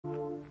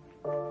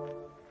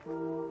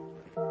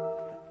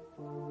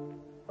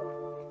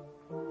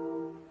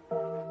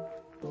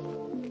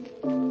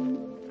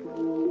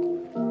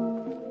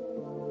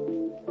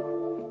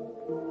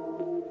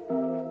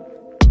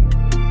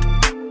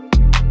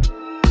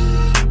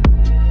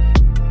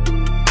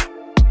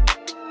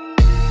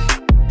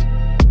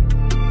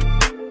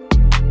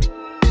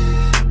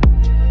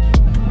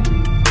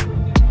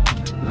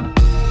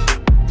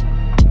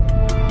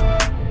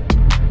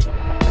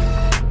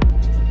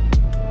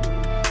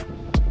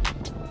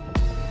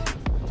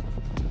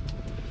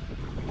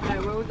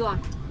go on.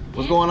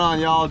 What's going on,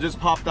 y'all? Just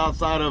popped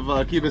outside of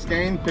Key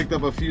Biscayne, picked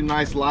up a few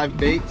nice live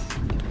baits.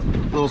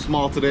 A little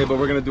small today, but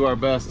we're gonna do our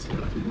best.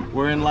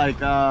 We're in like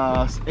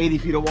 80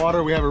 feet of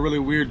water. We have a really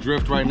weird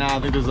drift right now. I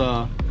think there's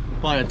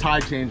probably a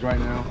tide change right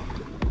now.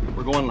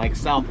 We're going like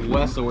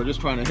southwest, so we're just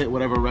trying to hit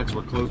whatever wrecks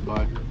we're close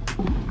by.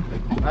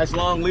 Nice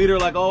long leader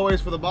like always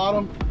for the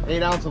bottom,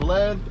 8 ounce of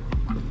lead.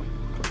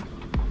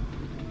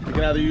 You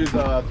can either use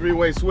a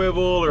 3-way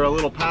swivel or a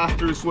little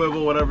pass-through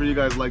swivel, whatever you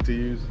guys like to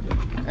use.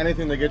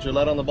 Anything to get your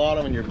lead on the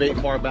bottom and your bait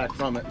far back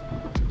from it.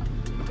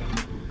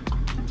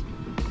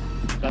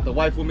 Got the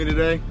wife with me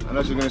today. I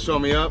know she's gonna show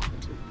me up,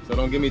 so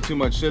don't give me too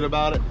much shit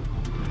about it.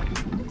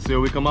 Let's see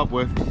what we come up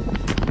with.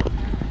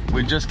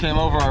 We just came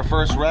over our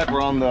first wreck.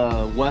 We're on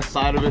the west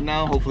side of it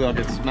now. Hopefully I'll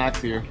get smacked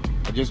here.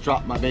 I just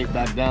dropped my bait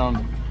back down.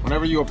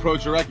 Whenever you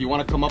approach a wreck, you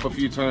want to come up a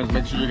few turns,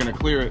 make sure you're gonna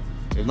clear it.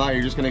 If not,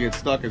 you're just gonna get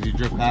stuck as you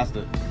drift past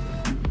it.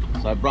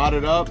 So I brought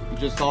it up,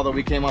 just saw that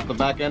we came off the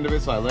back end of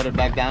it, so I let it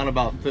back down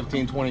about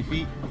 15-20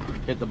 feet,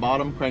 hit the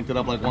bottom, cranked it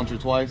up like once or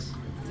twice.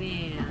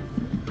 Damn.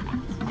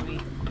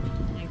 Sweet.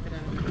 Yanked it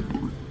out.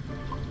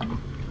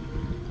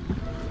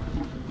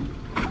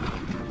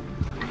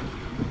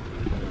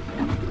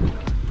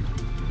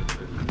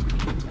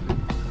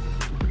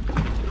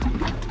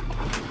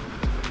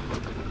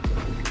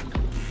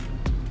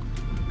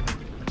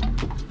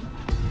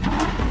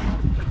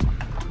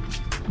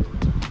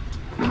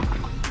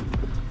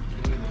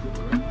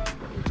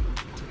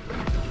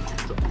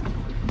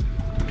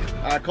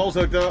 Cole's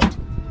hooked up,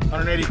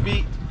 180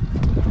 feet.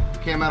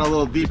 Came out a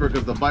little deeper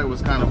because the bite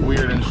was kind of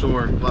weird and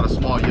short. A lot of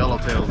small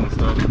yellowtails and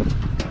stuff.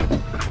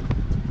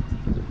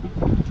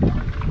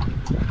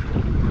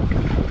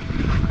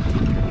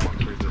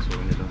 This way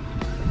when you're done.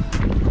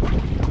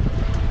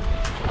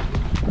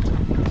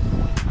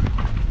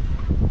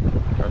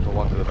 Try to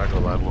walk to the back of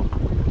the live well.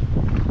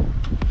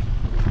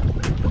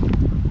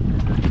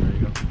 There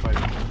you go. Fight.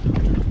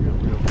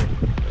 Real quick.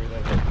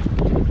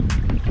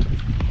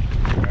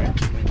 Alright,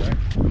 lean back.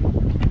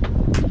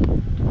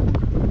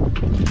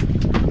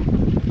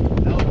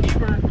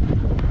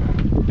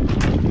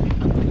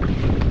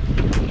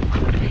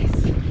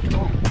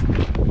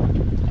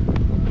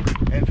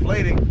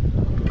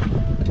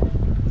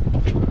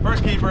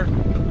 First keeper,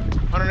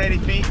 180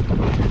 feet.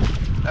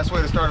 That's the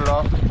way to start it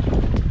off.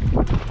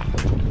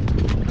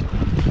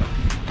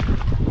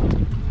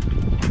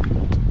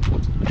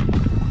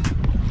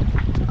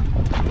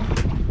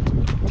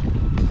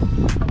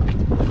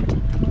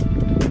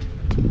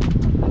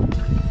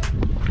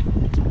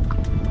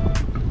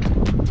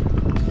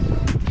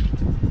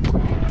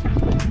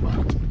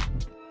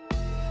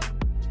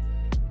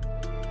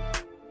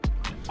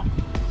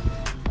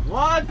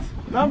 What?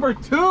 Number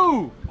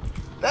 2!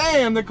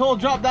 Damn, Nicole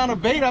dropped down a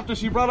bait after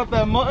she brought up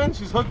that mutton.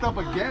 She's hooked up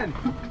again.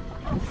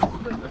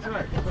 That's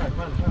right.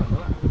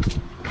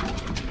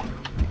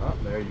 Oh,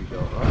 there you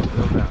go.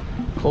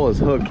 Nicole is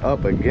hooked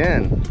up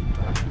again.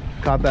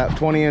 Caught that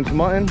 20-inch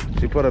mutton.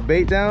 She put a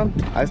bait down.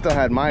 I still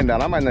had mine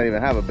down. I might not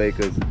even have a bait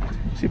because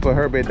she put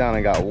her bait down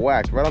and got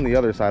whacked right on the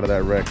other side of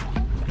that wreck.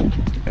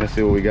 Let's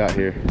see what we got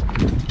here.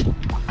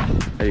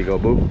 There you go,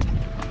 boo.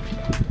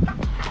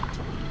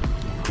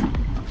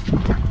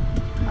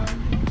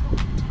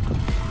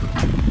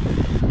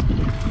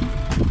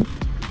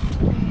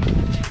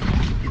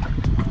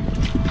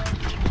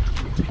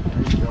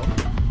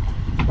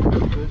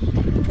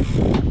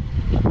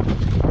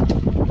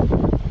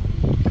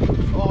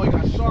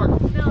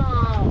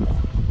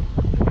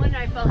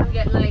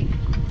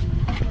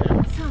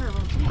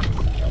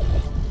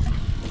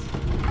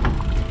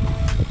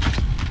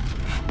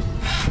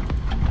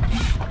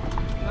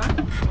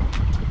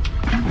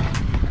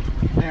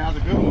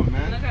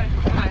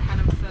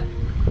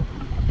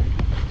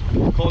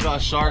 Cole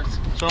got sharks.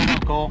 Show him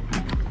up, Cole.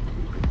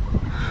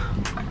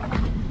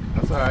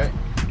 That's alright.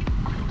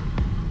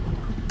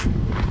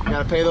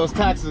 Gotta pay those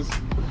taxes.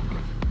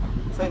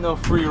 This ain't no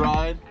free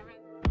ride.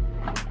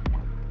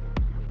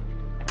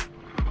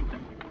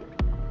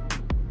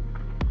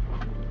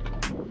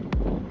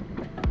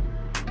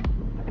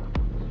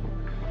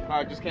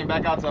 Alright, just came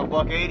back out to a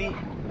 $180.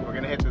 We're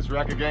gonna hit this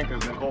wreck again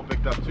because Nicole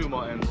picked up 2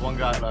 muttons. One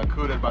got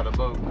cooted by the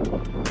boat.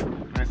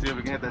 Let's see if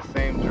we can hit the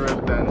same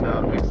drift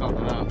and pick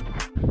something up.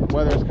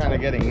 Weather's kind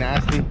of getting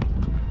nasty.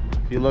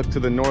 If you look to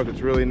the north,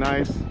 it's really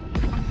nice.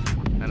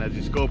 And as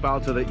you scope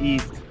out to the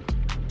east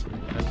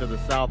and to the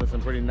south, there's some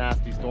pretty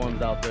nasty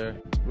storms out there.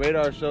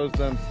 Radar shows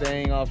them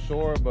staying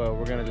offshore, but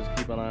we're gonna just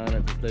keep an eye on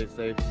it to stay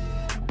safe.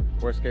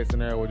 Worst case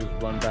scenario, we'll just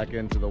run back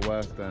into the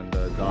west and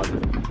dodge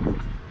it.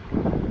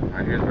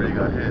 Right here's where you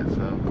got hit,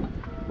 so.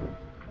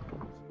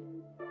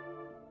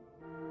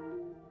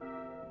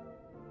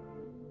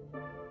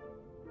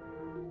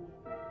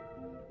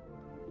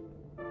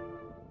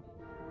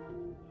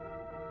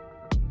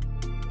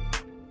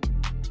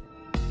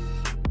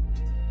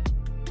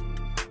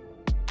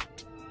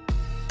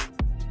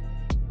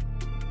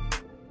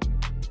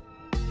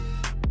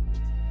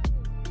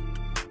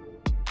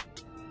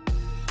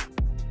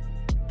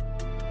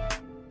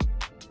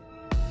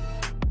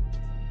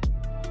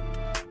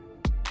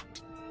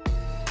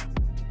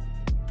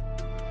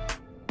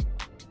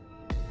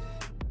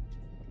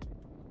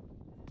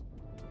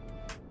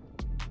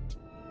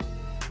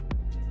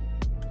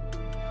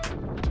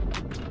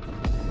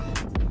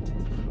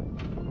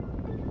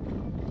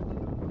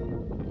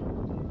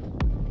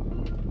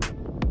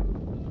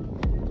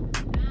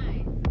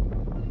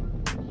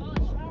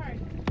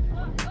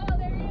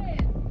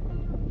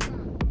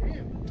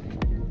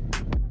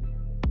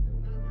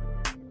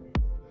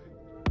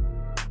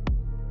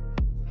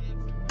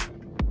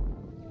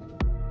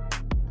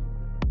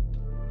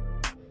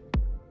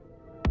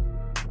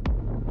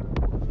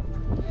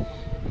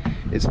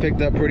 it's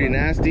picked up pretty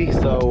nasty,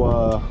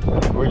 so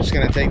we're just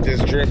gonna take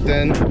this drift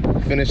in,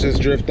 finish this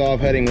drift off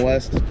heading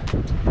west,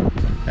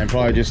 and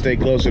probably just stay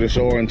closer to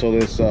shore until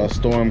this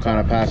storm kind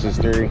of passes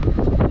through.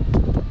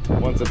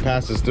 Once it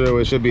passes through,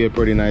 it should be a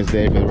pretty nice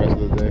day for the rest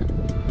of the day.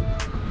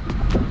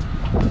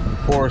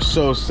 Or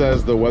so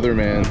says the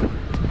weatherman.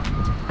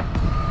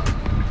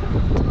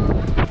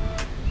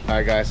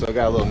 Alright guys, so it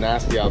got a little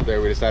nasty out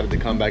there. We decided to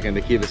come back into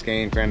Key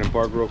Biscayne, Crandon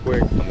Park real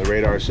quick. And the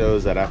radar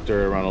shows that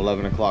after around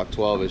 11 o'clock,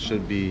 12, it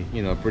should be,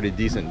 you know, a pretty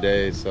decent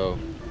day. So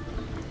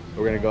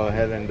we're gonna go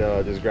ahead and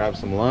just grab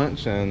some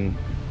lunch and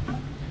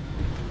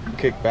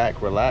kick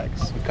back,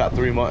 relax. We caught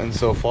 3 muttons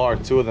so far.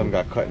 2 of them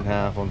got cut in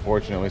half,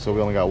 unfortunately, so we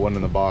only got 1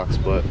 in the box,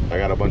 but I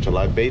got a bunch of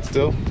live bait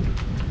still.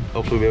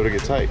 Hopefully we'll be able to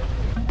get tight.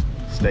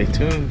 Stay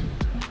tuned.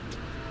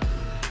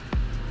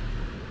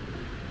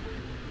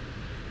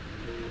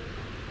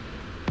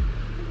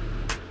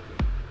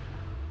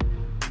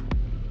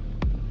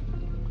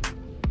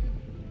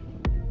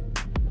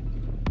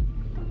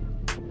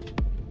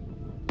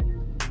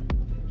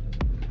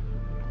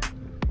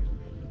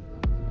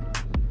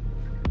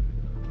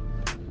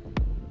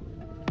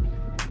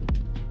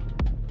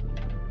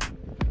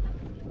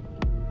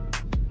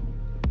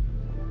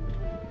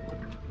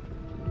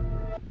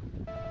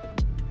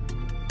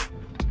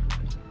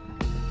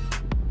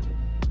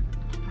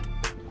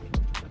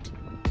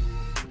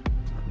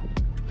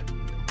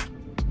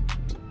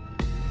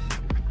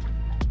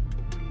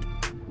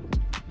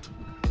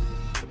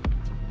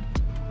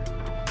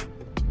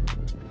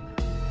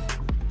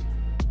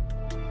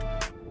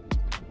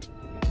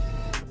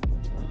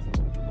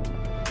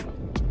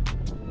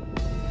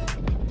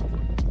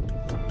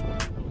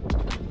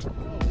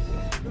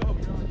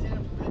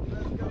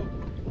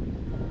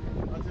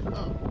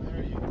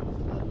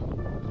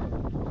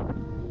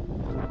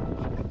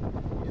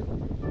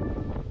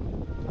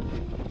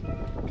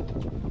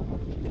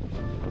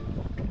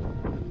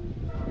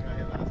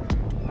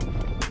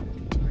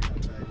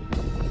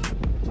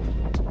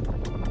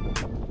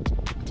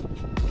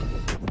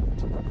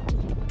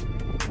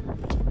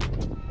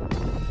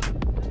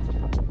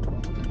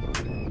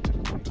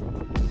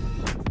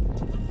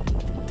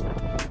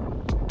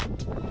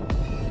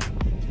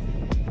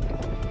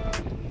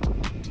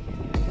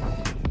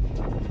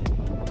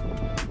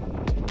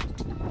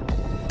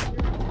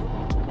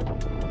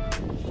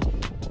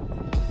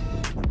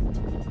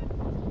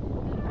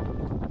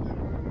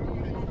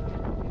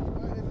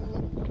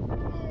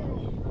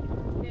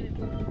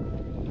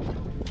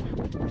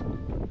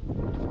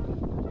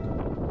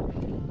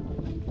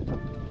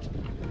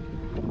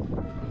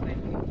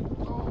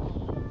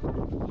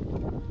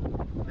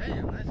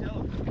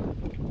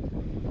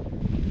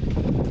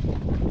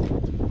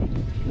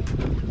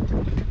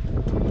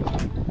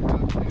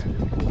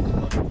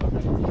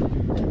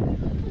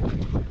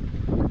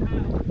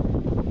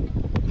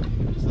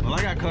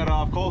 Cut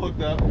off, Cole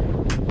hooked up.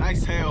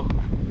 Nice tail.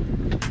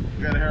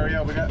 We gotta hurry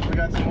up. We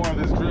got some more of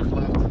this drift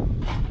left.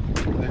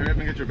 So hurry up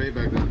and get your bait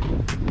back then.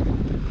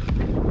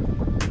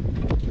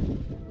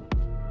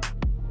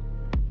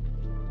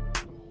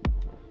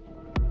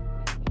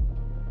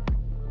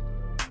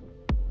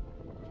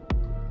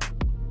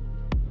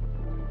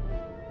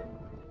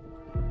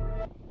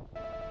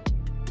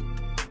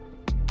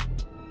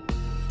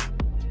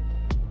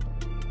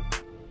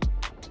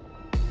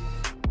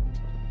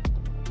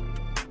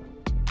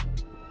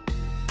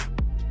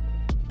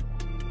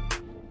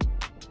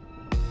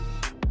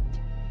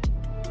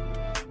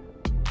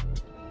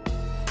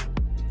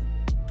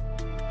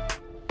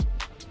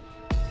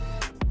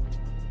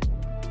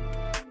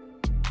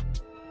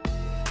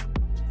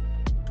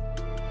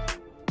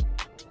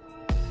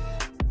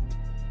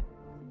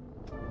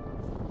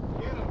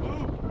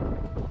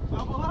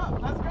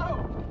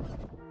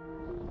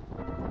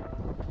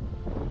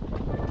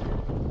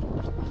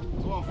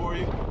 For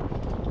you.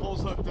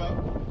 Pole's hooked up.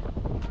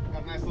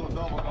 Got a nice little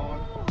double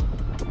going.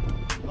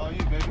 It's all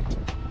you, baby.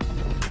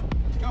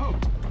 Go!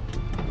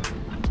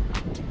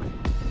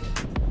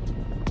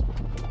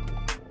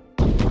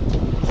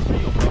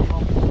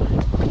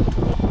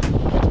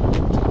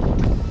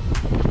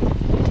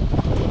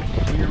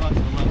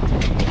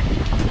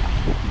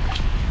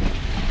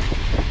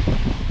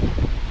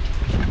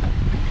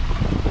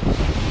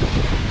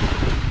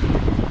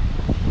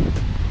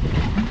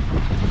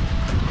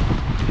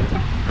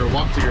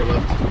 Walk to your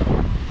left.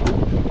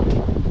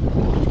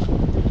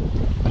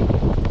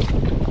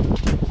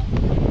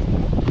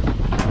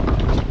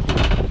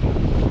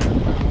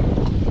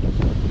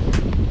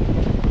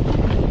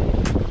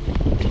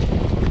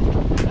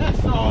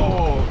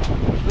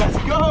 Let's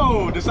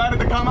go! Decided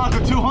to come out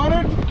to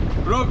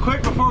 200 real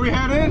quick before we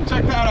head in.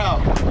 Check that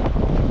out.